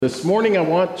This morning I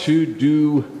want to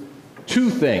do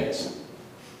two things.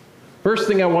 First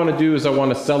thing I want to do is I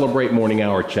want to celebrate Morning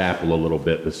Hour Chapel a little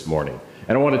bit this morning.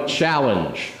 And I want to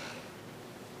challenge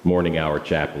Morning Hour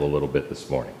Chapel a little bit this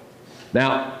morning.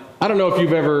 Now, I don't know if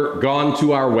you've ever gone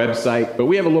to our website, but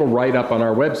we have a little write-up on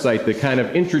our website that kind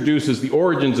of introduces the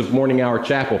origins of Morning Hour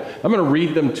Chapel. I'm going to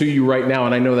read them to you right now,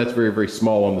 and I know that's very, very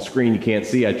small on the screen. You can't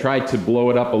see. I tried to blow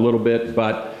it up a little bit,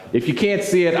 but if you can't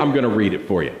see it, I'm going to read it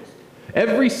for you.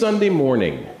 Every Sunday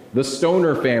morning, the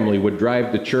Stoner family would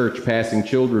drive to church, passing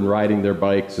children riding their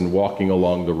bikes and walking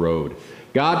along the road.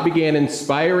 God began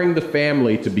inspiring the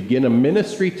family to begin a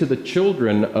ministry to the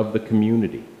children of the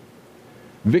community.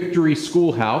 Victory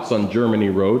Schoolhouse on Germany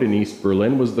Road in East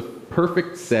Berlin was the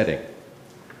perfect setting.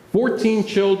 14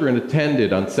 children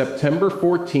attended on September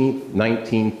 14,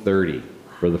 1930,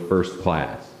 for the first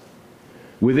class.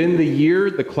 Within the year,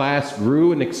 the class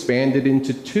grew and expanded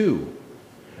into two.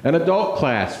 An adult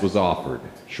class was offered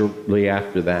shortly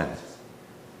after that.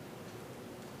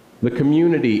 The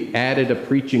community added a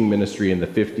preaching ministry in the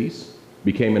 50s,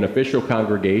 became an official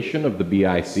congregation of the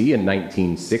BIC in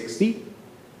 1960,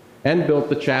 and built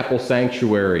the chapel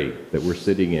sanctuary that we're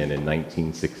sitting in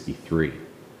 1963.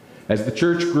 As the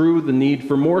church grew, the need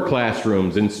for more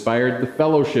classrooms inspired the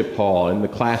fellowship hall and the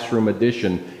classroom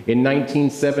addition in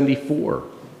 1974.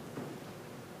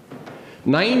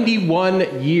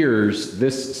 91 years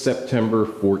this September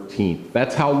 14th.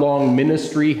 That's how long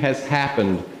ministry has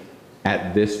happened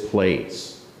at this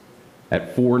place,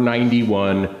 at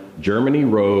 491 Germany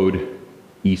Road,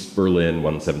 East Berlin,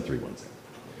 17317.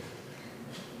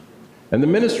 And the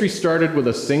ministry started with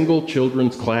a single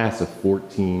children's class of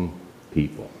 14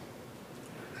 people.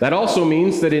 That also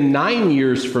means that in 9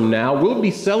 years from now, we'll be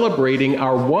celebrating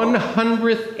our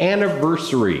 100th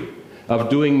anniversary of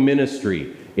doing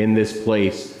ministry in this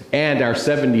place, and our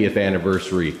 70th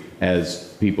anniversary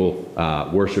as people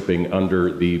worshiping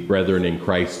under the Brethren in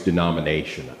Christ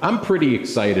denomination. I'm pretty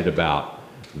excited about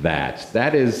that.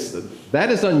 That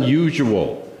is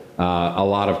unusual a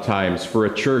lot of times for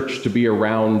a church to be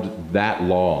around that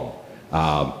long.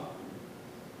 But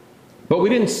we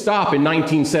didn't stop in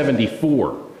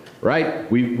 1974.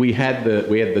 Right? We had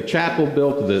the chapel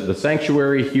built, the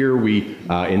sanctuary here.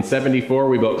 In 74,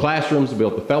 we built classrooms, we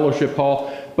built the fellowship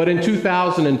hall. But in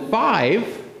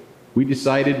 2005, we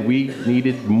decided we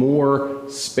needed more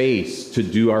space to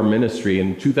do our ministry.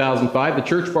 In 2005, the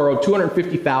church borrowed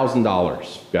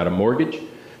 $250,000, got a mortgage,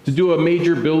 to do a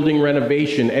major building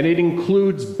renovation. And it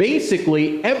includes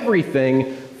basically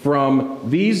everything from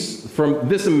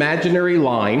this imaginary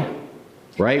line,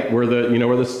 right, where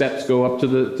the steps go up to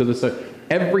the side,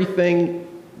 everything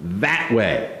that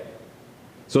way.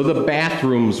 So the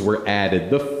bathrooms were added,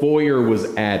 the foyer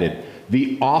was added,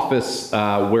 the office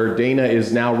where Dana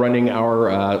is now running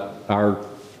our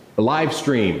live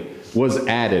stream was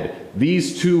added.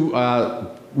 These two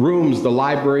rooms, the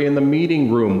library and the meeting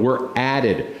room, were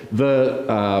added.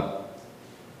 The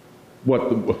what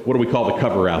do we call the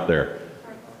cover out there?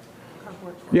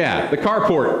 Carport. Yeah, the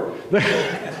carport.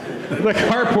 The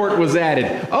carport was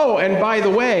added. Oh, and by the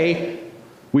way,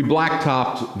 we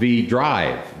blacktopped the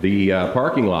drive, the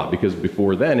parking lot, because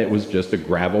before then it was just a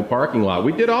gravel parking lot.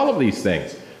 We did all of these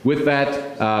things with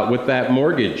that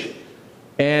mortgage.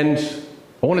 And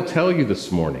I want to tell you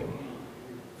this morning,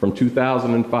 from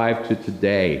 2005 to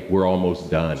today, we're almost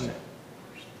done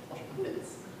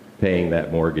paying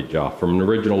that mortgage off. From an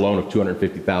original loan of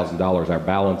 $250,000, our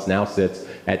balance now sits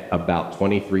at about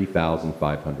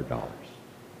 $23,500.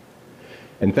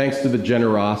 And thanks to the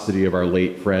generosity of our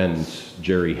late friend,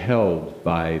 Jerry Held,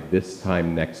 by this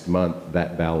time next month,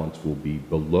 that balance will be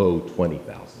below $20,000.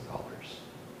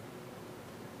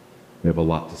 We have a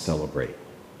lot to celebrate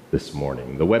this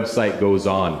morning. The website goes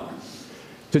on.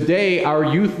 Today, our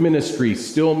youth ministry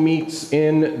still meets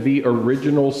in the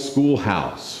original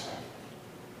schoolhouse.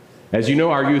 As you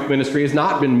know, our youth ministry has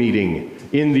not been meeting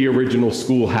in the original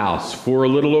schoolhouse for a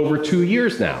little over 2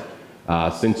 years now,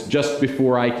 since just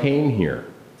before I came here.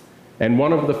 And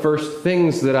one of the first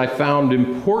things that I found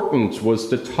important was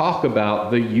to talk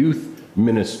about the youth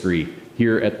ministry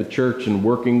here at the church and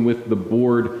working with the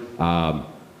board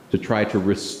to try to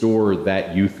restore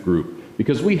that youth group.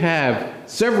 Because we have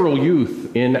several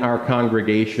youth in our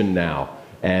congregation now,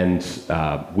 and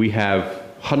we have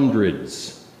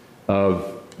hundreds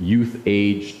of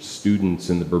youth-aged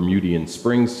students in the Bermudian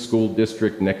Springs School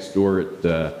District, next door at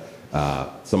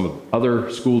some of other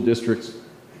school districts.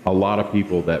 A lot of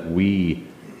people that we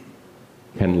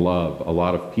can love, a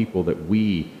lot of people that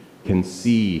we can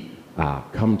see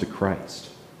come to Christ.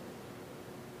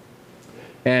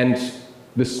 And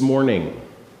this morning,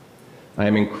 I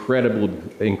am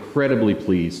incredibly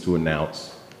pleased to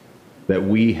announce that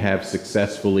we have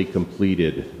successfully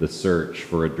completed the search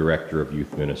for a director of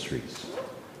youth ministries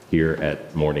here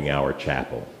at Morning Hour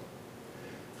Chapel.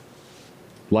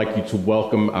 I'd like you to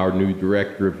welcome our new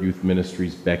director of youth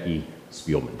ministries, Becky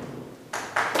Spielman.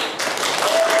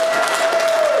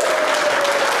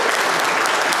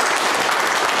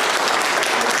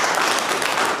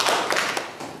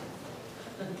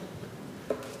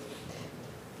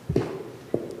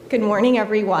 Good morning,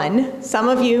 everyone. Some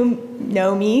of you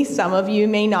know me, some of you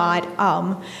may not.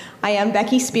 I am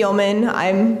Becky Spielman.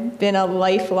 I've been a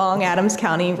lifelong Adams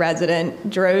County resident,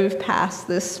 drove past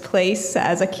this place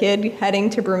as a kid heading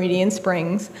to Bermudian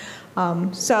Springs.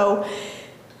 So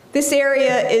this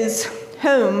area is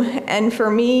home, and for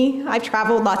me, I've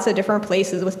traveled lots of different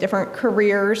places with different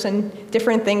careers and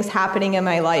different things happening in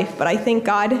my life, but I think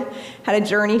God had a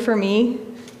journey for me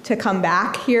to come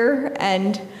back here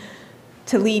and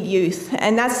to lead youth.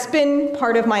 And that's been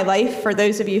part of my life. For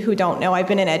those of you who don't know, I've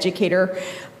been an educator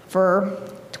for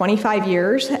 25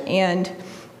 years. And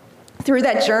through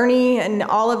that journey and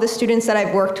all of the students that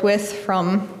I've worked with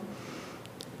from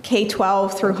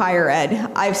K-12 through higher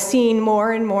ed, I've seen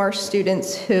more and more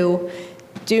students who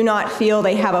do not feel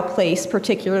they have a place,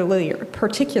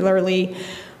 particularly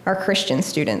our Christian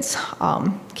students.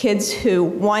 Kids who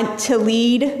want to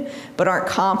lead but aren't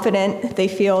confident. They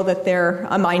feel that they're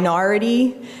a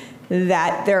minority,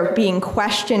 that they're being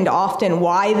questioned often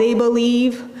why they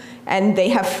believe, and they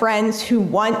have friends who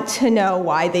want to know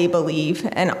why they believe.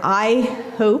 And I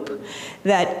hope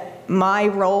that my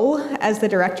role as the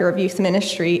director of youth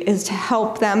ministry is to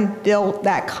help them build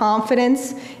that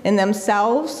confidence in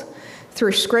themselves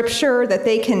through scripture, that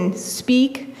they can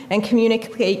speak and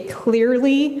communicate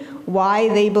clearly why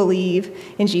they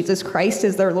believe in Jesus Christ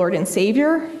as their Lord and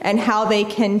Savior, and how they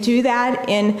can do that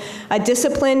in a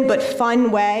disciplined but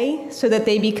fun way so that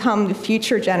they become the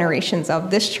future generations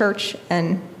of this church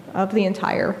and of the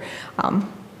entire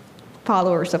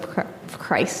followers of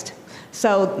Christ.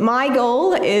 So my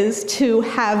goal is to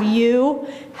have you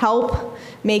help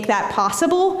make that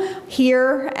possible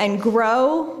here and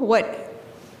grow what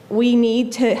we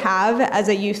need to have as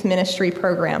a youth ministry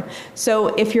program. So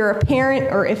if you're a parent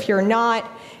or if you're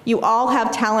not, you all have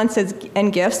talents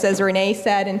and gifts, as Renee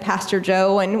said and Pastor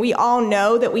Joe, and we all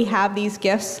know that we have these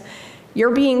gifts.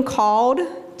 You're being called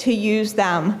to use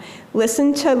them.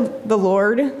 Listen to the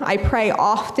Lord. I pray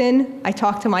often. I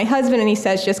talk to my husband and he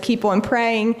says, just keep on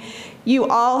praying. You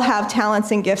all have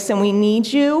talents and gifts and we need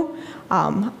you.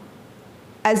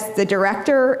 As the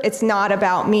director, it's not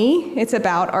about me, it's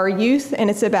about our youth, and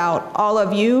it's about all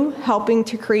of you helping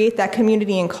to create that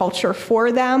community and culture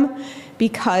for them,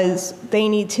 because they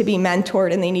need to be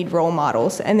mentored and they need role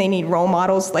models, and they need role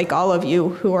models like all of you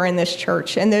who are in this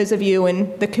church, and those of you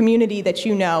in the community that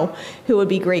you know who would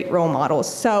be great role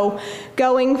models. So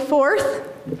going forth,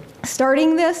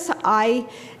 starting this, I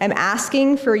am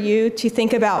asking for you to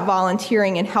think about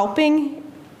volunteering and helping.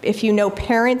 If you know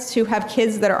parents who have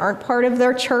kids that aren't part of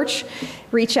their church,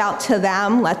 reach out to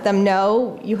them, let them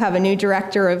know you have a new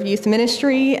director of youth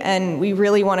ministry and we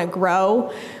really want to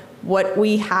grow what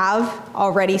we have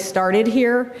already started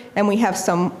here. And we have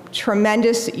some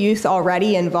tremendous youth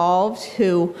already involved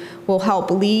who will help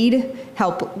lead,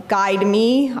 help guide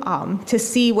me to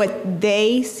see what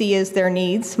they see as their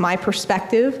needs. My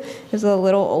perspective is a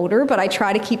little older, but I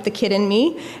try to keep the kid in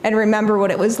me and remember what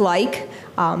it was like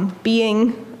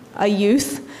being a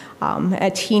youth,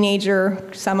 a teenager,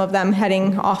 some of them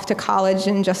heading off to college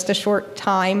in just a short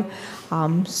time.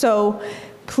 So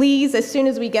please, as soon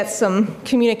as we get some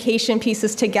communication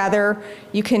pieces together,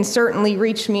 you can certainly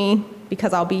reach me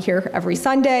because I'll be here every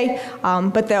Sunday,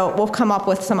 but we'll come up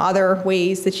with some other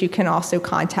ways that you can also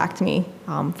contact me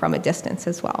from a distance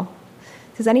as well.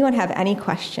 Does anyone have any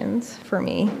questions for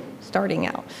me starting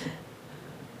out?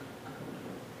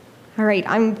 All right,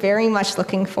 I'm very much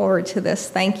looking forward to this.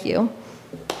 Thank you.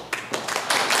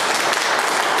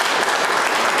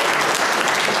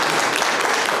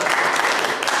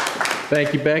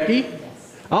 Thank you, Becky.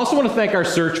 I also want to thank our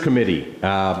search committee,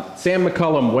 Sam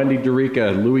McCullum, Wendy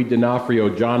Dorica, Louis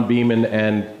D'Onofrio, John Beeman,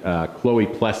 and Chloe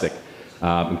Plessick.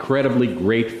 Incredibly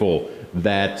grateful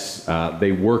that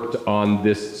they worked on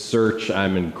this search.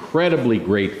 I'm incredibly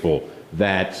grateful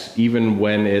that even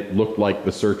when it looked like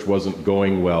the search wasn't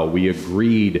going well, we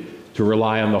agreed to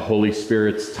rely on the Holy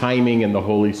Spirit's timing and the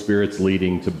Holy Spirit's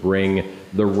leading to bring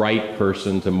the right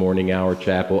person to Morning Hour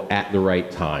Chapel at the right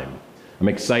time. I'm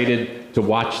excited to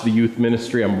watch the youth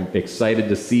ministry. I'm excited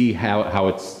to see how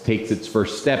it takes its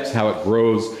first steps, how it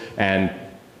grows, and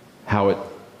how it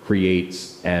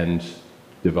creates and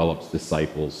develops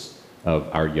disciples of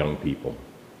our young people.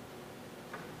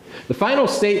 The final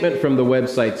statement from the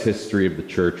website's history of the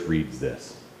church reads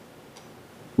this: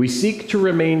 "We seek to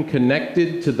remain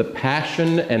connected to the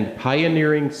passion and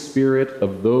pioneering spirit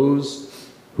of those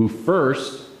who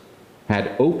first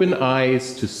had open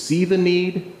eyes to see the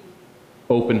need,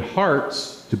 open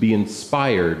hearts to be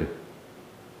inspired,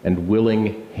 and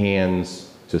willing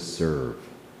hands to serve."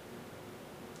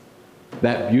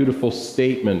 That beautiful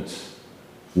statement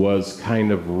was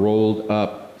kind of rolled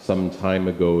up some time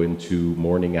ago into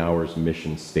Morning Hour's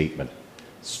mission statement,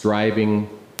 striving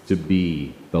to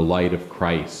be the light of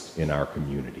Christ in our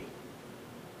community.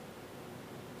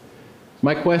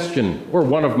 My question, or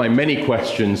one of my many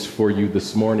questions for you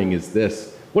this morning, is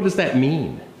this: what does that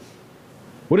mean?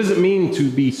 What does it mean to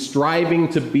be striving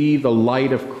to be the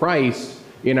light of Christ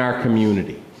in our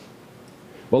community?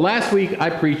 Well, last week I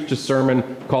preached a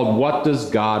sermon called "What Does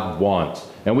God Want?"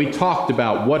 And we talked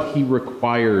about what He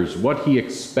requires, what He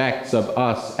expects of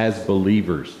us as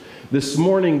believers. This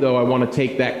morning, though, I want to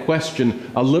take that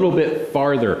question a little bit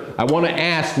farther. I want to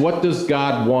ask, what does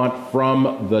God want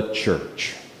from the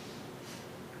church?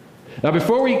 Now,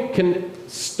 before we can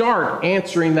start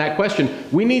answering that question,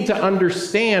 we need to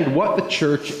understand what the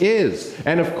church is.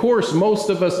 And of course, most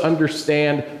of us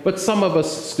understand, but some of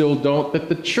us still don't, that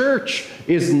the church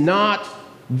is not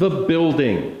the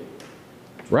building,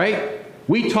 right?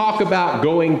 We talk about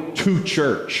going to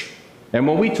church. And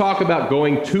when we talk about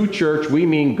going to church, we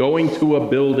mean going to a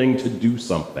building to do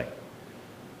something.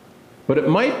 But it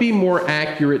might be more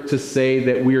accurate to say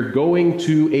that we're going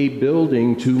to a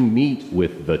building to meet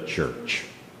with the church.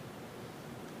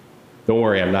 Don't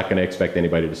worry, I'm not going to expect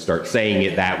anybody to start saying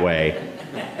it that way.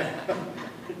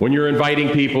 When you're inviting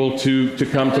people to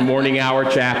come to Morning Hour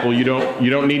Chapel, you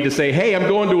don't need to say, "Hey, I'm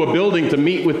going to a building to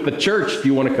meet with the church. Do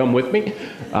you want to come with me?"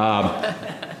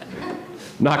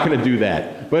 Not going to do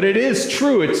that. But it is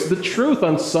true. It's the truth.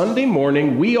 On Sunday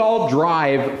morning, we all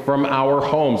drive from our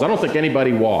homes. I don't think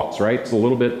anybody walks, right? It's a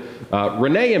little bit...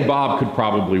 Renee and Bob could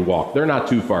probably walk. They're not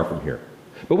too far from here.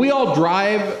 But we all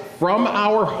drive from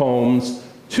our homes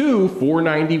to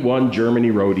 491 Germany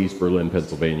Road, East Berlin,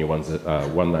 Pennsylvania.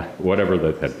 Whatever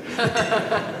the...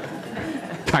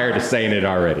 Tired of saying it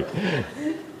already.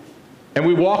 And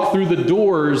we walk through the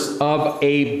doors of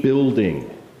a building.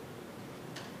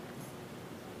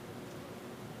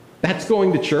 That's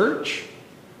going to church?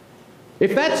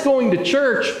 If that's going to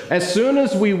church, as soon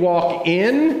as we walk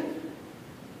in,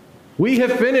 we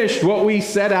have finished what we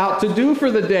set out to do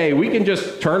for the day. We can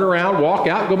just turn around, walk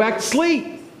out, and go back to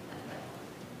sleep.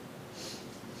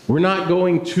 We're not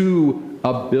going to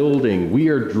a building. We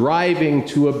are driving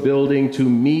to a building to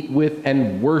meet with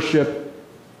and worship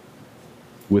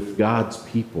with God's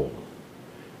people.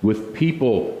 With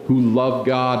people who love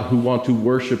God, who want to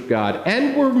worship God.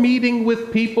 And we're meeting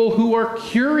with people who are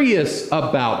curious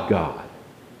about God.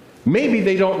 Maybe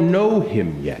they don't know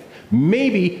Him yet.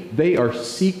 Maybe they are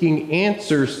seeking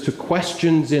answers to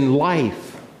questions in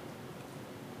life.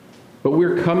 But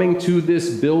we're coming to this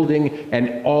building,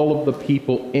 and all of the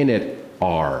people in it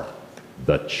are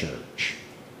the church.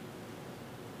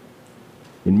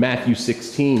 In Matthew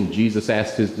 16, Jesus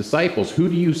asked His disciples, "Who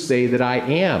do you say that I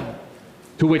am?"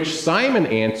 To which Simon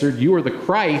answered, "You are the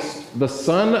Christ, the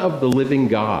Son of the living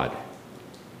God."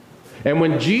 And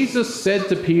when Jesus said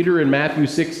to Peter in Matthew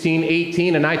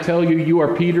 16:18, "And I tell you, you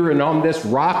are Peter, and on this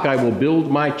rock I will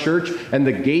build my church, and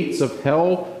the gates of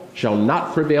hell shall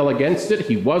not prevail against it,"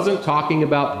 he wasn't talking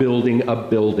about building a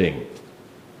building.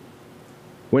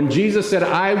 When Jesus said,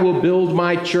 "I will build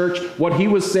my church," what he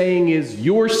was saying is,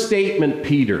 your statement,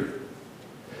 Peter,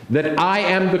 that I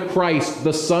am the Christ,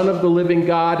 the Son of the living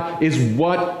God, is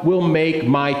what will make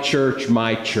my church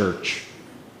my church.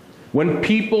 When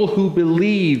people who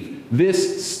believe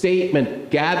this statement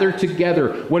gather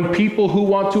together, when people who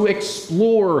want to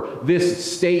explore this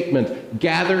statement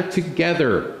gather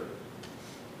together,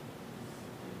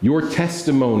 your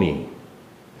testimony,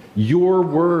 your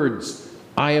words,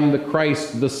 "I am the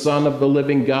Christ, the Son of the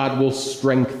living God," will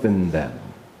strengthen them.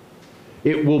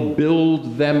 It will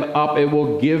build them up. It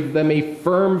will give them a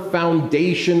firm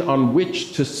foundation on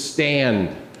which to stand,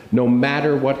 no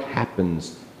matter what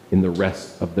happens in the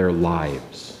rest of their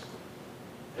lives.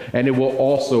 And it will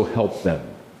also help them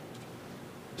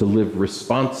to live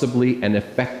responsibly and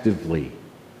effectively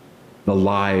the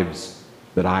lives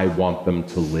that I want them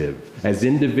to live, as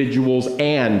individuals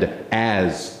and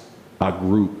as a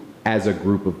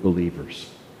group of believers.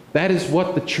 That is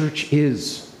what the church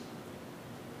is.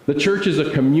 The church is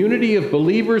a community of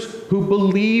believers who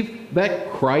believe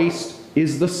that Christ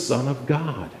is the Son of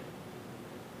God.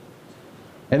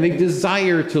 And they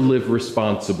desire to live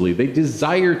responsibly. They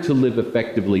desire to live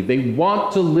effectively. They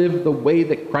want to live the way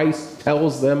that Christ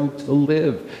tells them to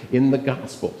live in the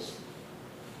Gospels.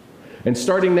 And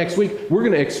starting next week, we're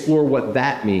going to explore what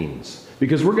that means,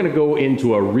 because we're going to go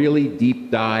into a really deep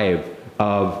dive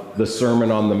of the Sermon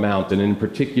on the Mount, and in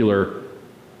particular,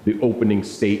 the opening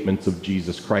statements of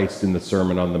Jesus Christ in the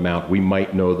Sermon on the Mount. We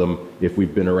might know them, if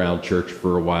we've been around church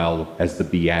for a while, as the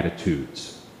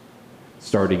Beatitudes.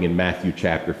 Starting in Matthew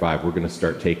chapter 5. We're going to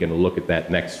start taking a look at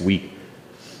that next week.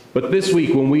 But this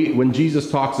week, when Jesus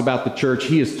talks about the church,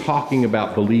 he is talking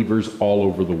about believers all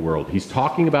over the world. He's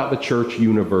talking about the church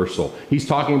universal. He's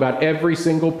talking about every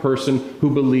single person who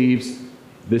believes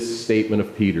this statement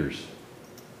of Peter's: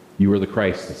 "You are the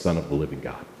Christ, the Son of the living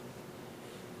God."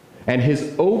 And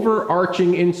his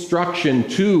overarching instruction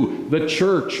to the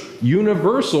church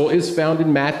universal is found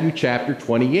in Matthew chapter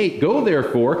 28. "Go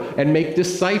therefore and make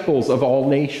disciples of all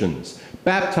nations,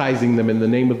 baptizing them in the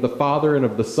name of the Father and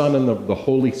of the Son and of the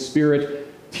Holy Spirit,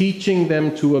 teaching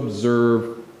them to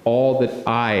observe all that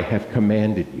I have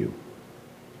commanded you."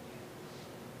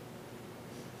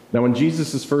 Now, when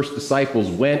Jesus' first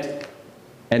disciples went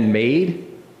and made,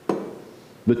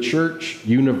 the church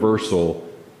universal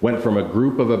went from a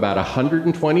group of about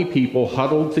 120 people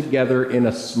huddled together in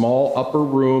a small upper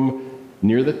room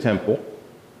near the temple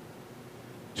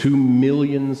to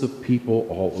millions of people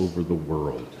all over the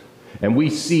world. And we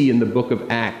see in the book of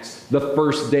Acts, the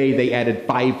first day they added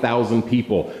 5,000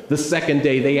 people. The second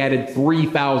day they added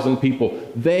 3,000 people.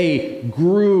 They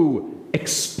grew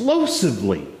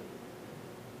explosively.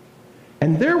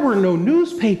 And there were no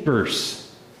newspapers.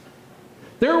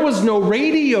 There was no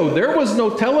radio, there was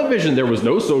no television, there was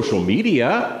no social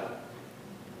media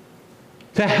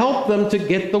to help them to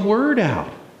get the word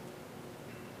out.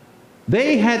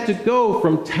 They had to go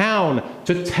from town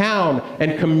to town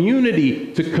and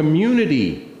community to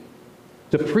community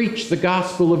to preach the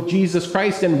gospel of Jesus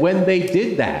Christ. And when they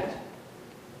did that,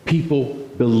 people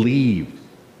believed.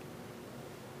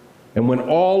 And when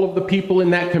all of the people in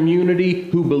that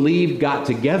community who believed got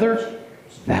together,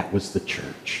 that was the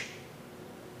church.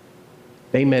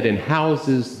 They met in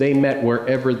houses, they met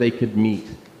wherever they could meet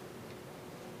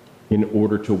in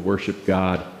order to worship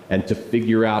God and to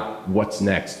figure out what's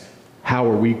next. How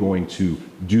are we going to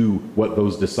do what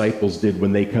those disciples did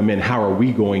when they come in? How are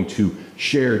we going to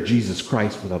share Jesus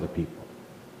Christ with other people?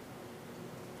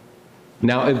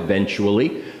 Now,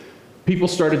 eventually, people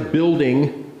started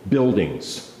building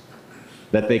buildings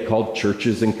that they called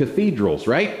churches and cathedrals,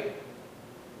 right?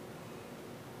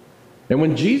 And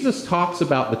when Jesus talks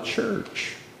about the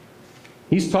church,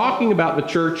 he's talking about the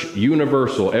church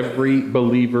universal, every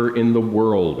believer in the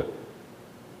world.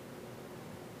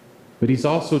 But he's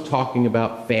also talking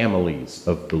about families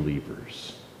of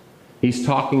believers. He's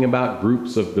talking about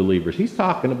groups of believers. He's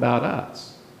talking about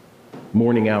us,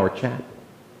 Morning Hour Chapel.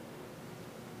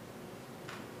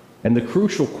 And the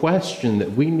crucial question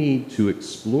that we need to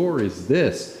explore is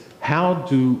this: how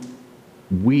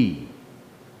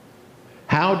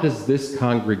does this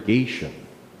congregation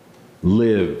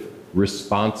live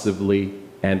responsively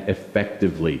and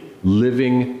effectively,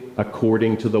 living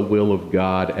according to the will of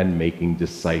God and making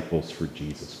disciples for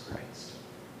Jesus Christ?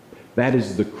 That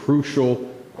is the crucial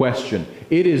question.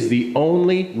 It is the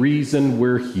only reason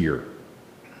we're here.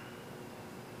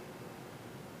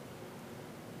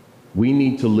 We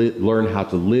need to learn how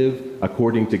to live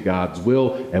according to God's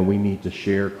will, and we need to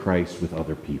share Christ with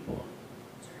other people.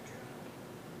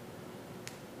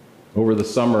 Over the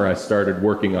summer, I started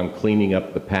working on cleaning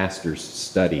up the pastor's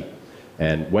study.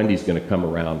 And Wendy's going to come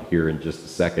around here in just a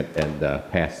second and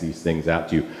pass these things out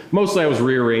to you. Mostly I was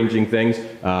rearranging things,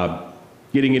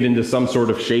 getting it into some sort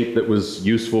of shape that was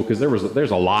useful, because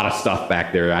there's a lot of stuff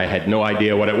back there. I had no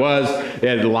idea what it was. It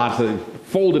had lots of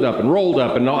folded up and rolled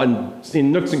up and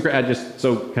in nooks and crannies. I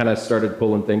just kind of started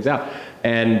pulling things out.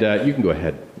 And you can go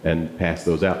ahead and pass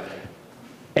those out.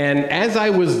 And as I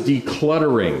was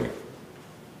decluttering,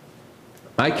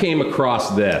 I came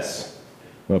across this.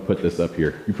 I'm going to put this up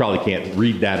here. You probably can't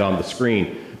read that on the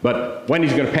screen, but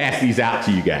Wendy's going to pass these out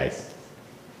to you guys.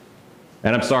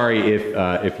 And I'm sorry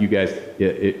if you guys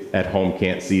at home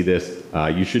can't see this.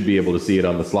 You should be able to see it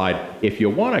on the slide. If you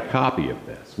want a copy of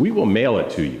this, we will mail it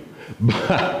to you.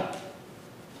 But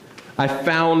I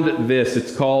found this.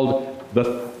 It's called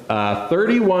the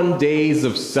 31 Days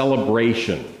of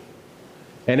Celebration.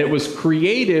 And it was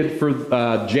created for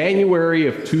January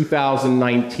of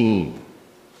 2019.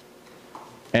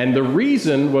 And the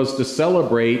reason was to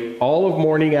celebrate all of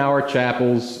Morning Hour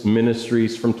Chapel's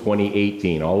ministries from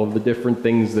 2018, all of the different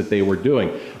things that they were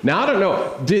doing. Now, I don't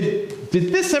know, did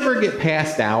this ever get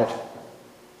passed out?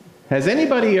 Has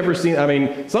anybody ever seen, I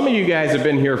mean, some of you guys have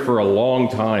been here for a long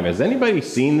time. Has anybody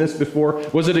seen this before?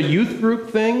 Was it a youth group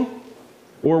thing?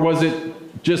 Or was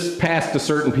it just passed to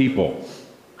certain people?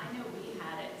 I know we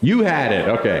had it. You had it,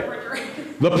 okay.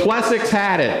 The Plessics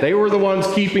had it. They were the ones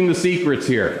keeping the secrets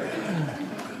here.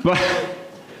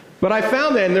 But I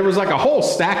found that, and there was like a whole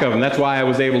stack of them. That's why I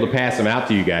was able to pass them out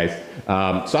to you guys.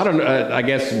 So I don't know, I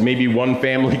guess maybe one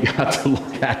family got to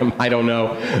look at them. I don't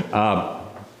know.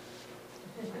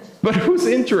 But it was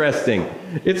interesting.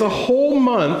 It's a whole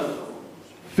month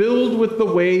filled with the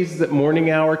ways that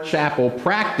Morning Hour Chapel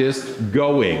practiced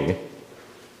going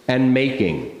and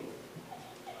making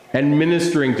and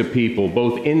ministering to people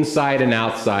both inside and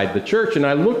outside the church. And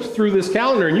I looked through this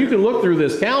calendar, and you can look through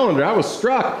this calendar. I was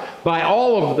struck by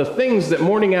all of the things that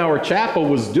Morning Hour Chapel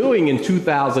was doing in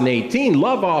 2018.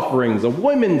 Love offerings, a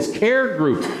women's care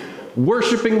group,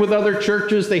 worshiping with other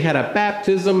churches. They had a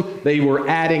baptism. They were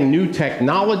adding new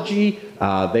technology.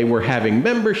 They were having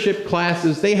membership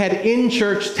classes. They had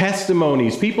in-church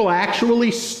testimonies. People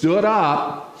actually stood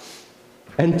up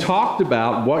and talked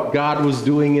about what God was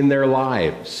doing in their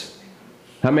lives.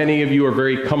 How many of you are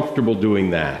very comfortable doing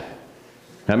that?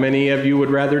 How many of you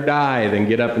would rather die than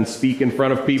get up and speak in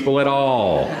front of people at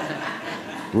all?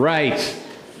 Right.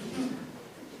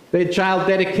 They had child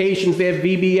dedications, they had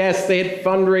VBS, they had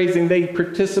fundraising, they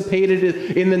participated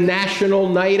in the National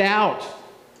Night Out,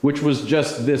 which was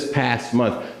just this past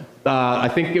month. I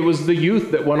think it was the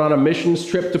youth that went on a missions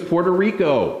trip to Puerto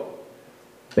Rico.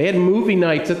 They had movie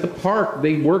nights at the park.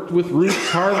 They worked with Ruth's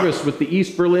Harvest, with the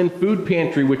East Berlin Food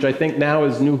Pantry, which I think now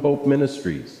is New Hope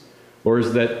Ministries. Or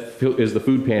is the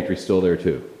food pantry still there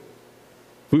too?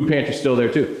 Food pantry's still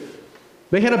there too.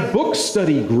 They had a book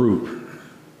study group.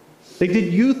 They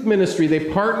did youth ministry.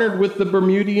 They partnered with the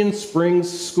Bermudian Springs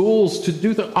schools to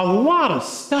do a lot of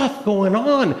stuff going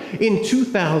on in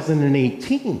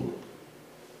 2018.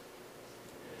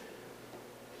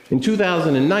 In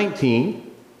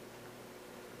 2019,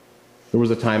 there was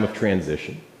a time of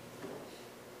transition.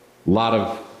 A lot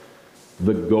of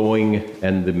the going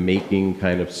and the making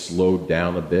kind of slowed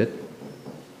down a bit.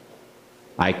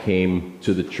 I came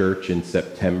to the church in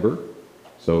September,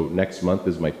 so next month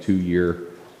is my 2-year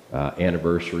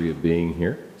anniversary of being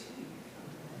here.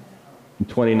 In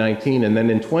 2019, and then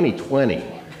in 2020,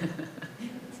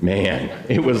 man,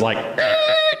 it was like,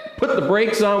 put the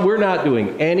brakes on, we're not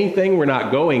doing anything, we're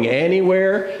not going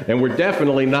anywhere, and we're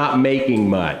definitely not making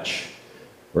much.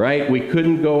 Right? We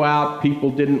couldn't go out. People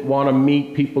didn't want to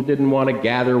meet. People didn't want to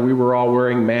gather. We were all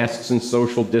wearing masks and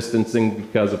social distancing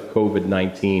because of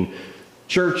COVID-19.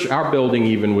 Church, our building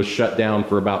even was shut down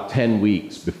for about 10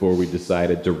 weeks before we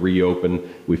decided to reopen.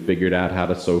 We figured out how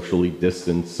to socially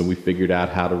distance, and we figured out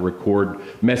how to record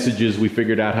messages. We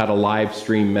figured out how to live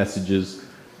stream messages.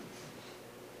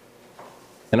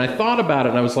 And I thought about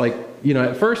it, and I was like, you know,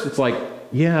 at first it's like,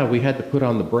 yeah, we had to put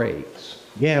on the brakes.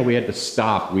 Yeah, we had to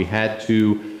stop. We had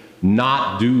to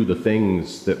not do the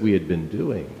things that we had been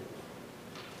doing.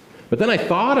 But then I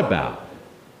thought about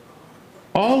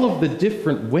all of the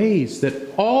different ways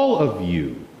that all of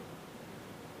you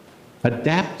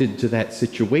adapted to that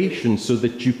situation so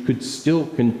that you could still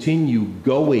continue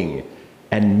going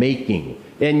and making.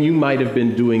 And you might have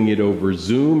been doing it over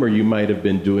Zoom, or you might have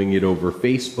been doing it over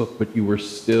Facebook, but you were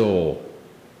still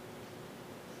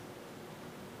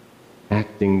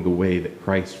acting the way that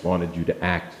Christ wanted you to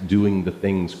act, doing the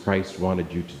things Christ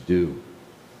wanted you to do.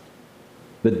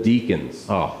 The deacons,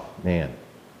 oh man.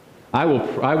 I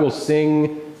will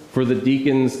sing for the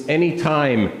deacons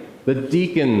anytime. The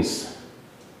deacons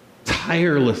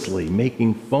tirelessly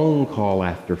making phone call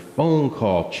after phone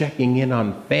call, checking in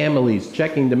on families,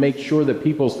 checking to make sure that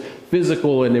people's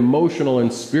physical and emotional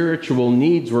and spiritual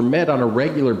needs were met on a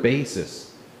regular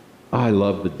basis. I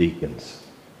love the deacons.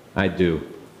 I do.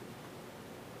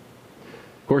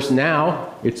 Of course,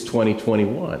 now it's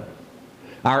 2021.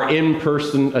 Our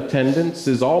in-person attendance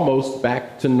is almost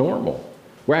back to normal.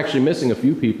 We're actually missing a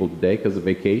few people today because of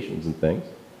vacations and things.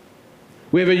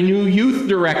 We have a new youth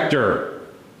director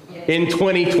in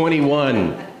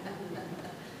 2021.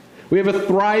 We have a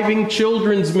thriving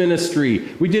children's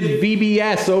ministry. We did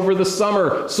VBS over the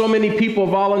summer. So many people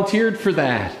volunteered for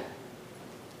that.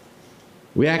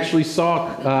 We actually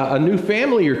saw a new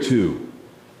family or two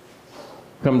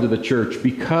come to the church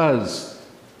because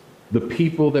the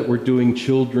people that were doing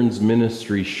children's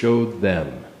ministry showed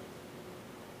them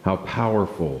how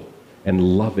powerful and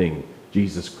loving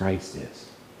Jesus Christ is.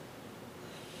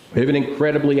 We have an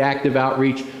incredibly active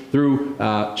outreach through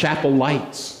Chapel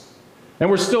Lights. And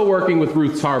we're still working with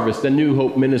Ruth's Harvest and New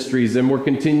Hope Ministries, and we're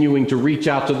continuing to reach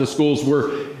out to the schools.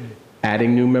 We're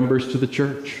adding new members to the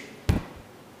church.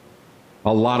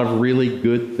 A lot of really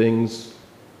good things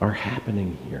are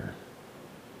happening here.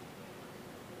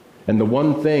 And the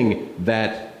one thing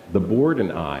that the board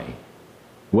and I,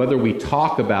 whether we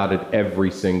talk about it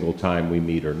every single time we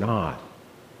meet or not,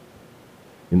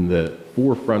 in the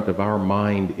forefront of our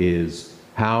mind is,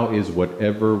 how is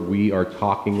whatever we are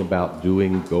talking about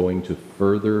doing going to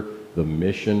further the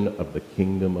mission of the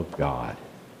kingdom of God?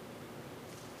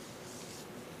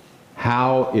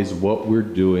 How is what we're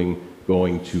doing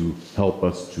going to help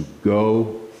us to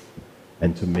go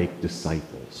and to make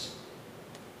disciples?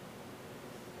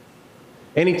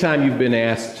 Anytime you've been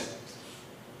asked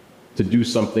to do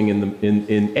something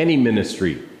in any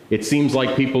ministry, it seems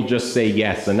like people just say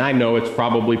yes. And I know it's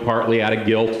probably partly out of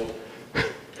guilt.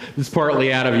 It's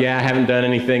partly out of, I haven't done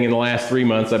anything in the last 3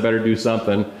 months, I better do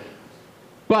something.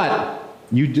 But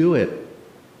you do it.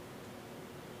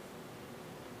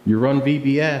 You run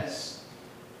VBS.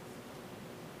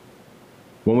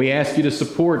 When we asked you to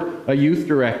support a youth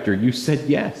director, you said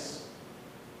yes.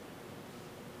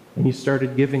 And you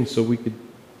started giving so we could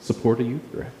support a youth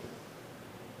director.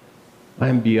 I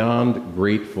am beyond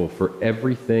grateful for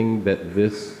everything that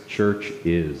this church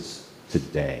is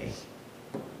today.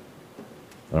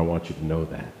 And I want you to know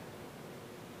that.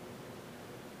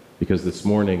 Because this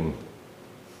morning,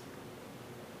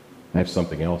 I have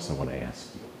something else I want to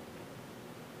ask you.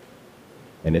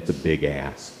 And it's a big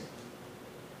ask.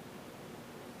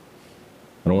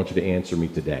 I don't want you to answer me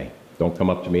today. Don't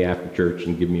come up to me after church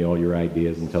and give me all your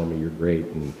ideas and tell me you're great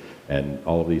and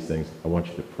all of these things. I want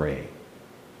you to pray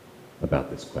about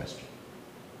this question.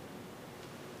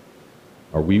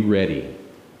 Are we ready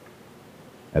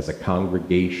as a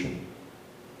congregation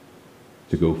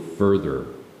to go further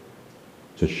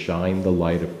to shine the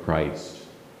light of Christ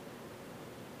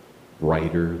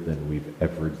brighter than we've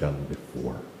ever done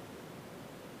before?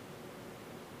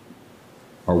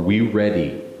 Are we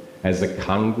ready as a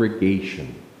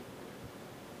congregation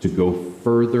to go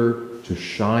further to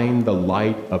shine the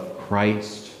light of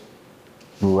Christ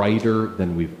brighter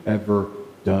than we've ever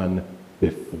done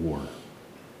before?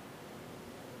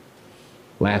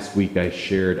 Last week I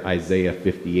shared Isaiah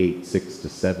 58,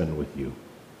 6-7 with you.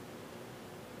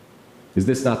 Is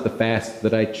this not the fast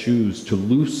that I choose, to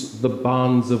loose the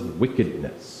bonds of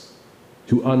wickedness,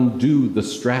 to undo the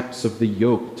straps of the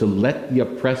yoke, to let the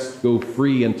oppressed go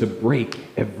free, and to break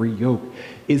every yoke?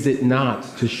 Is it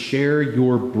not to share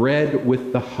your bread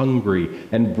with the hungry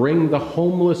and bring the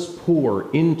homeless poor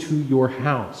into your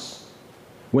house?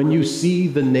 When you see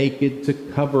the naked, to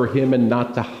cover him and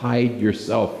not to hide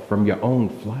yourself from your own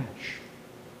flesh.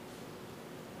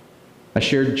 I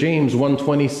shared James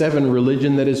 1:27,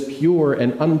 religion that is pure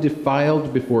and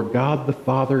undefiled before God the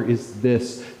Father is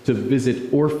this, to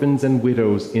visit orphans and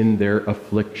widows in their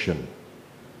affliction,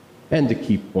 and to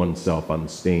keep oneself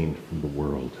unstained from the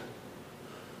world.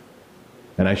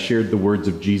 And I shared the words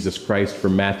of Jesus Christ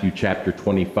from Matthew chapter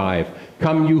 25.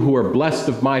 Come, you who are blessed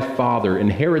of my Father,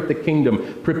 inherit the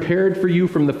kingdom prepared for you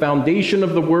from the foundation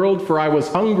of the world. For I was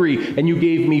hungry, and you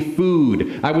gave me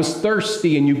food. I was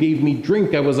thirsty, and you gave me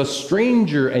drink. I was a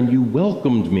stranger, and you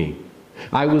welcomed me.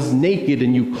 I was naked,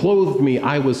 and you clothed me.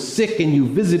 I was sick, and you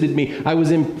visited me. I was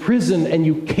in prison, and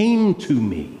you came to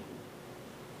me.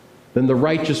 Then the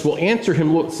righteous will answer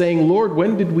him, saying, Lord,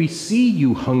 when did we see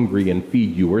you hungry and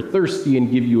feed you, or thirsty and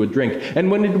give you a drink?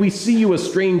 And when did we see you a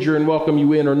stranger and welcome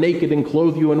you in, or naked and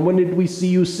clothe you? And when did we see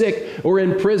you sick or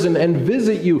in prison and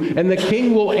visit you? And the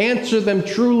king will answer them,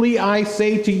 truly I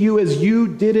say to you, as you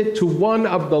did it to one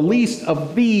of the least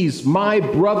of these, my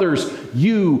brothers,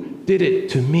 you did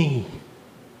it to me.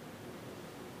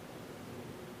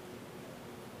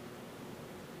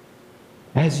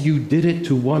 As you did it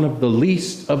to one of the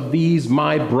least of these,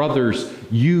 my brothers,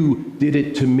 you did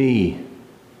it to me.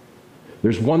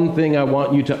 There's one thing I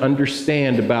want you to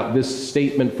understand about this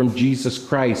statement from Jesus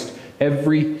Christ.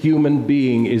 Every human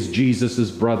being is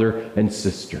Jesus' brother and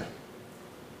sister.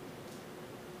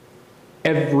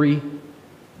 Every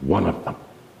one of them.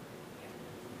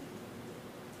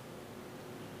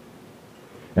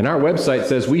 And our website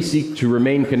says we seek to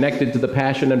remain connected to the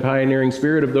passion and pioneering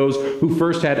spirit of those who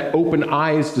first had open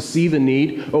eyes to see the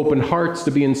need, open hearts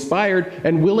to be inspired,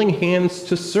 and willing hands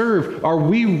to serve. Are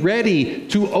we ready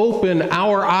to open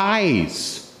our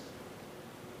eyes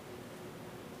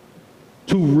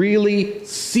to really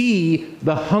see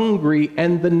the hungry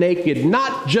and the naked,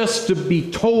 not just to be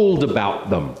told about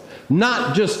them?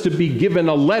 Not just to be given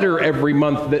a letter every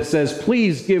month that says,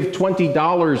 please give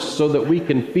 $20 so that we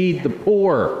can feed the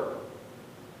poor.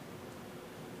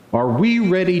 Are we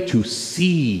ready to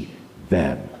see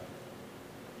them?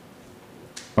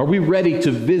 Are we ready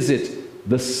to visit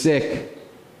the sick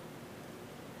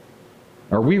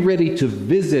Are we ready to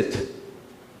visit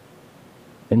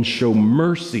and show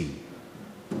mercy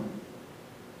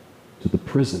to the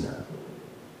prisoner?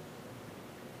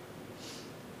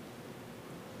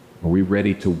 Are we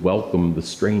ready to welcome the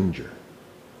stranger?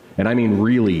 And I mean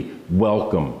really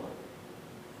welcome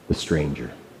the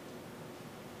stranger.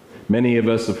 Many of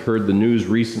us have heard the news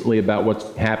recently about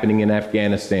what's happening in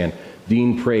Afghanistan.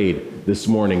 Dean prayed this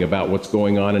morning about what's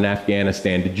going on in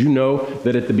Afghanistan. Did you know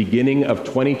that at the beginning of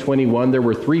 2021, there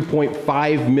were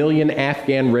 3.5 million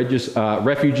Afghan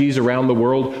refugees around the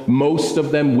world, most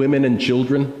of them women and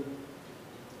children,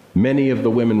 many of the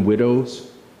women widows?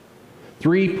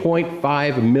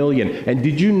 3.5 million. And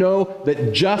did you know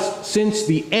that just since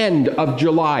the end of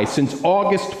July, since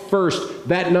August 1st,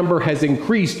 that number has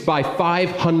increased by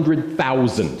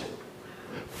 500,000?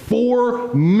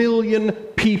 4 million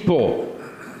people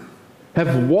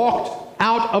have walked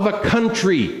out of a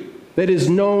country that is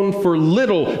known for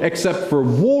little except for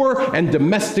war and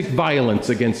domestic violence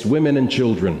against women and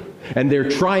children. And they're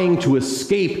trying to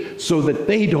escape so that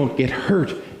they don't get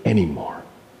hurt anymore.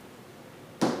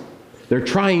 They're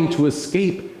trying to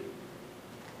escape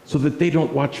so that they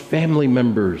don't watch family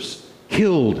members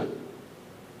killed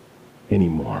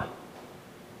anymore.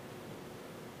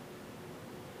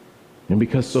 And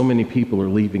because so many people are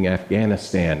leaving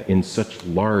Afghanistan in such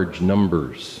large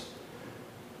numbers,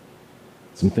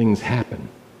 some things happen.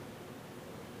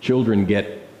 Children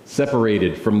get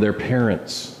separated from their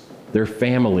parents, their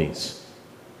families.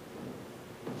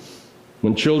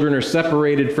 When children are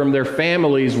separated from their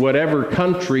families, whatever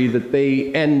country that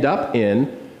they end up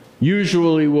in,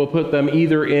 usually we'll put them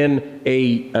either in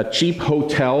a cheap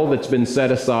hotel that's been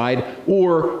set aside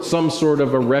or some sort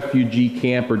of a refugee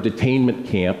camp or detainment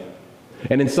camp.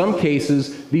 And in some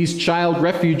cases, these child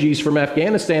refugees from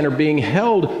Afghanistan are being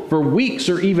held for weeks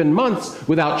or even months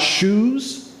without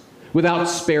shoes, without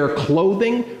spare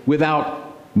clothing,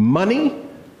 without money,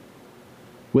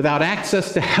 without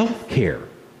access to health care.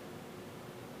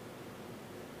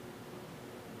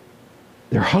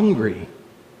 They're hungry.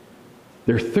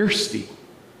 They're thirsty.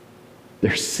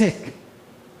 They're sick.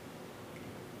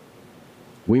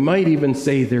 We might even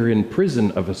say they're in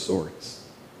prison of a sorts.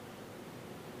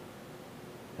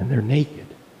 And they're naked.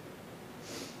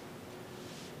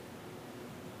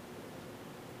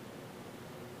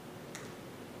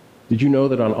 Did you know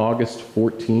that on August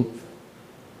 14th,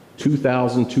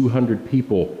 2,200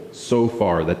 people so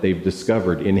far that they've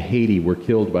discovered in Haiti were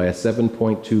killed by a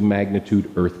 7.2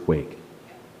 magnitude earthquake?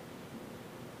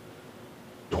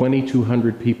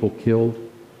 2,200 people killed,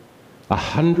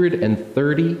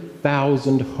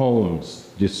 130,000 homes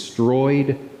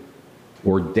destroyed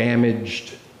or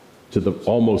damaged to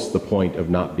almost the point of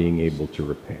not being able to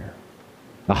repair.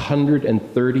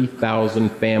 130,000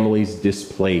 families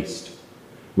displaced,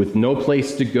 with no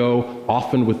place to go,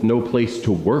 often with no place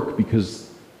to work because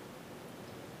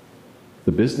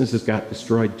the businesses got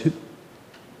destroyed too.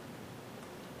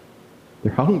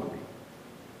 They're hungry.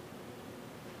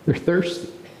 They're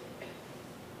thirsty.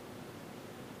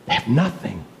 They have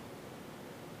nothing.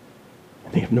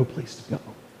 And they have no place to go.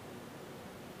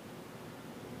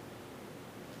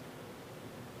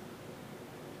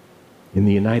 In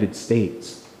the United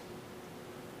States,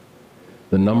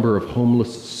 the number of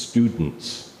homeless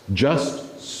students,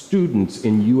 just students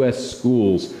in U.S.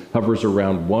 schools, hovers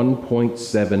around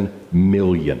 1.7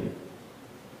 million.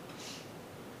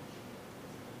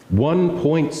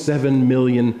 1.7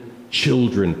 million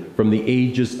children from the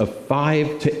ages of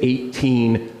 5 to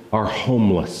 18 are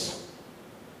homeless.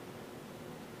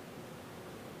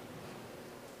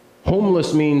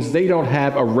 Homeless means they don't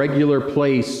have a regular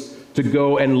place to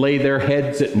go and lay their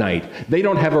heads at night. They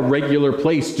don't have a regular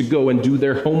place to go and do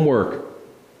their homework.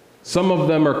 Some of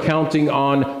them are counting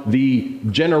on the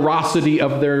generosity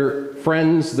of their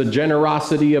friends, the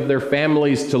generosity of their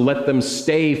families to let them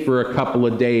stay for a couple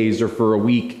of days or for a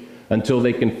week until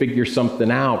they can figure something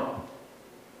out.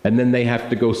 And then they have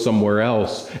to go somewhere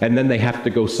else. And then they have to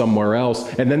go somewhere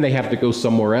else. And then they have to go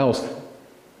somewhere else.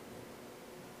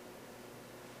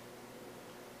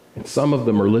 And some of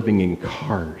them are living in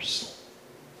cars.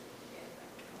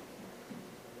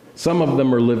 Some of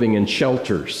them are living in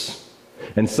shelters.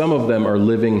 And some of them are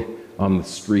living on the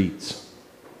streets.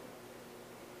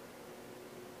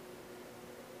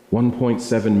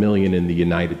 1.7 million in the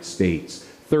United States.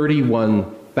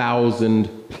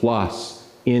 31,000 plus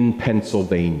in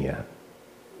Pennsylvania.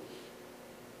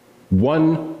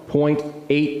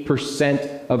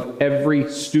 1.8% of every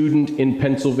student in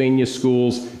Pennsylvania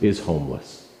schools is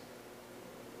homeless.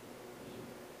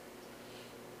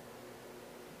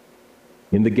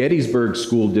 In the Gettysburg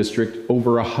School District,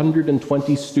 over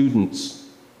 120 students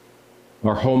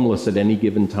are homeless at any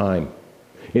given time.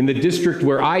 In the district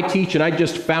where I teach, and I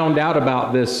just found out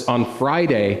about this on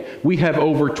Friday, we have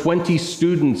over 20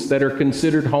 students that are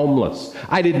considered homeless.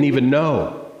 I didn't even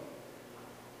know.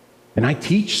 And I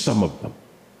teach some of them.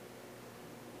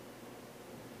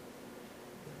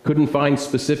 Couldn't find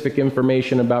specific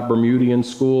information about Bermudian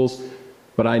schools,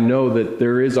 but I know that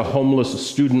there is a homeless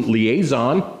student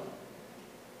liaison.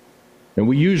 And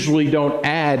we usually don't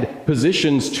add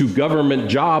positions to government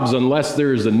jobs unless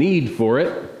there is a need for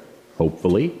it.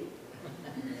 Hopefully.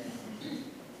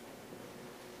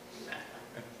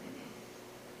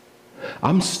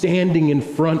 I'm standing in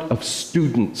front of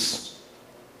students.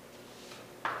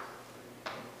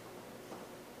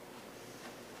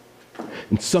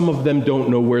 And some of them don't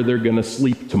know where they're going to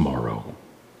sleep tomorrow.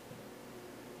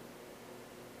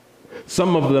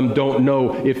 Some of them don't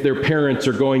know if their parents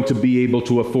are going to be able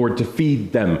to afford to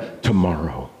feed them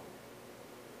tomorrow.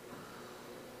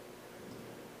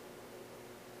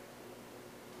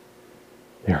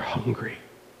 They're hungry,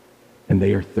 and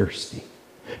they are thirsty,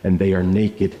 and they are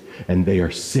naked, and they are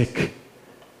sick,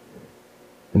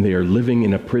 and they are living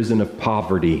in a prison of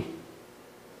poverty.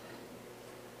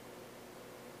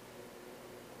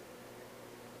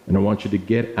 And I want you to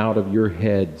get out of your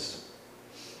heads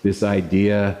this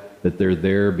idea that they're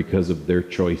there because of their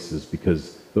choices,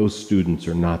 because those students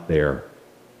are not there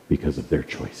because of their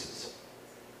choices.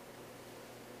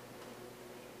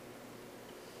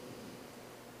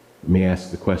 Let me ask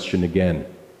the question again.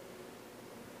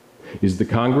 Is the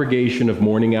congregation of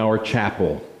Morning Hour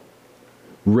Chapel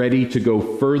ready to go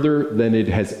further than it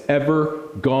has ever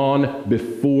gone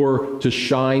before to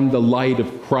shine the light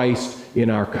of Christ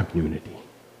in our community?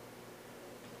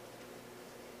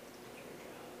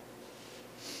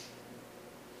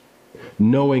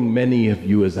 Knowing many of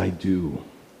you as I do,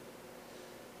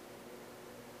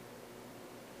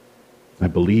 I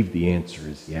believe the answer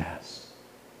is yes.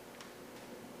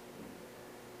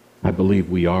 I believe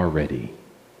we are ready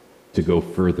to go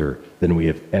further than we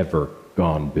have ever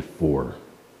gone before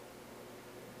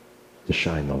to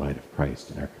shine the light of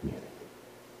Christ in our community.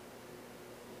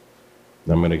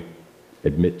 And I'm going to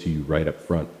admit to you right up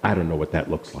front, I don't know what that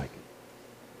looks like.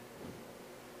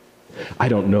 I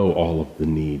don't know all of the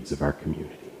needs of our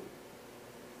community.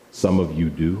 Some of you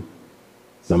do,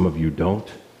 some of you don't.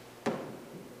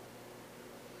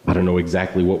 I don't know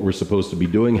exactly what we're supposed to be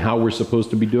doing, how we're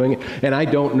supposed to be doing it, and I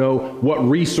don't know what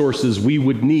resources we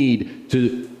would need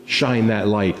to shine that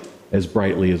light as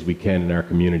brightly as we can in our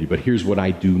community. But here's what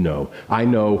I do know. I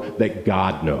know that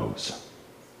God knows.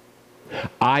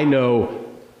 I know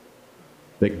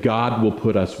that God will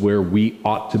put us where we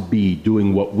ought to be,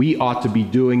 doing what we ought to be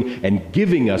doing, and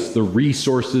giving us the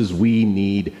resources we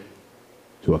need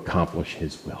to accomplish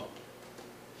His will.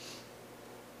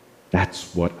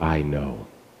 That's what I know.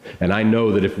 And I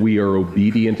know that if we are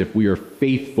obedient, if we are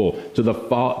faithful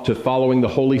to following the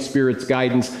Holy Spirit's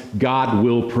guidance, God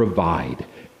will provide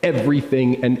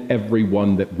everything and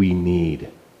everyone that we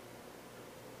need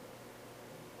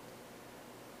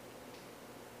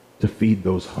to feed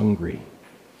those hungry,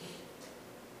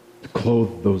 to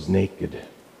clothe those naked,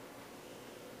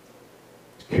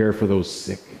 to care for those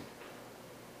sick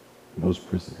and those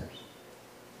prisoners.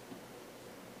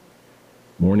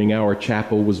 Morning Hour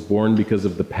Chapel was born because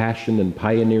of the passion and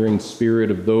pioneering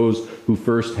spirit of those who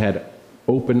first had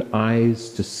open eyes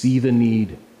to see the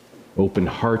need, open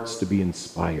hearts to be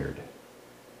inspired,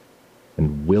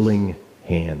 and willing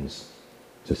hands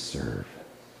to serve.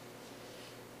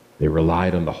 They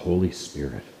relied on the Holy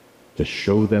Spirit to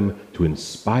show them, to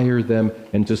inspire them,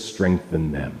 and to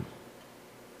strengthen them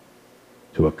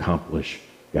to accomplish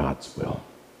God's will.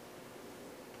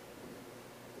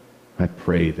 I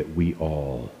pray that we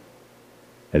all,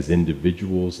 as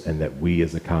individuals, and that we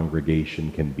as a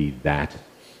congregation can be that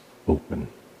open,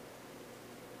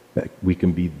 that we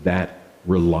can be that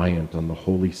reliant on the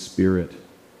Holy Spirit,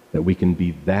 that we can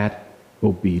be that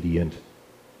obedient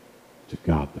to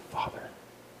God the Father.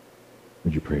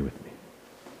 Would you pray with me?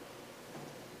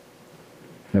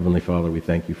 Heavenly Father, we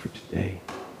thank you for today.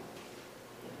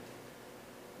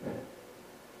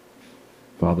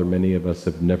 Father, many of us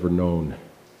have never known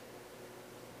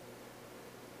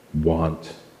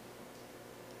want,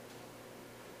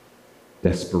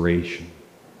 desperation,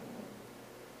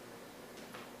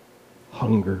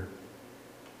 hunger,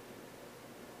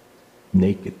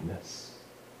 nakedness.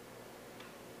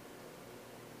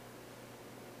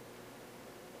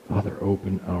 Father,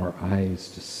 open our eyes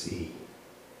to see.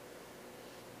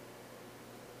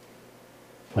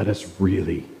 Let us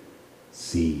really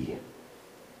see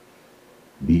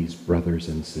these brothers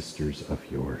and sisters of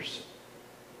yours.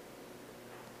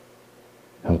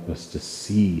 Help us to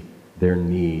see their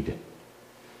need.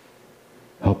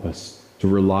 Help us to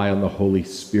rely on the Holy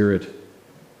Spirit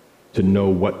to know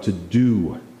what to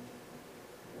do.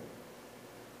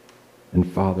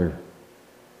 And Father,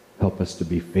 help us to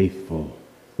be faithful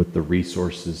with the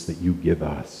resources that you give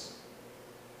us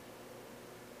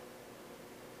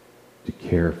to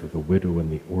care for the widow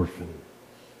and the orphan,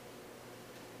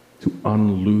 to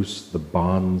unloose the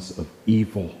bonds of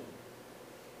evil,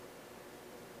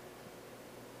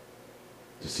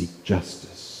 to seek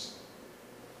justice,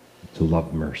 to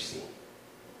love mercy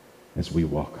as we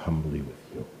walk humbly with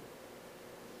you.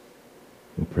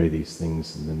 And pray these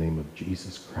things in the name of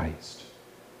Jesus Christ,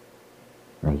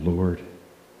 our Lord,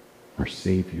 our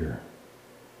Savior,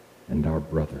 and our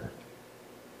brother.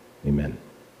 Amen.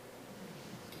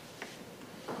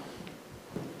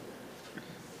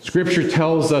 Scripture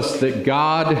tells us that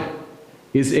God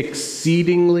is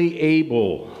exceedingly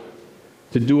able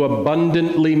to do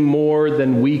abundantly more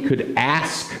than we could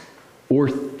ask or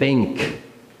think.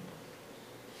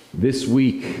 This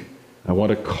week, I want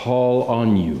to call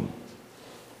on you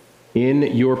in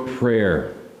your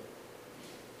prayer.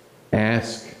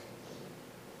 Ask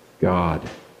God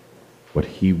what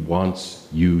he wants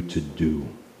you to do.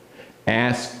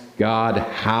 Ask God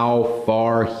how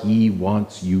far he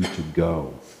wants you to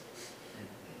go.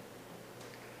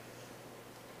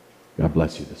 God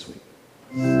bless you this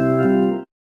week.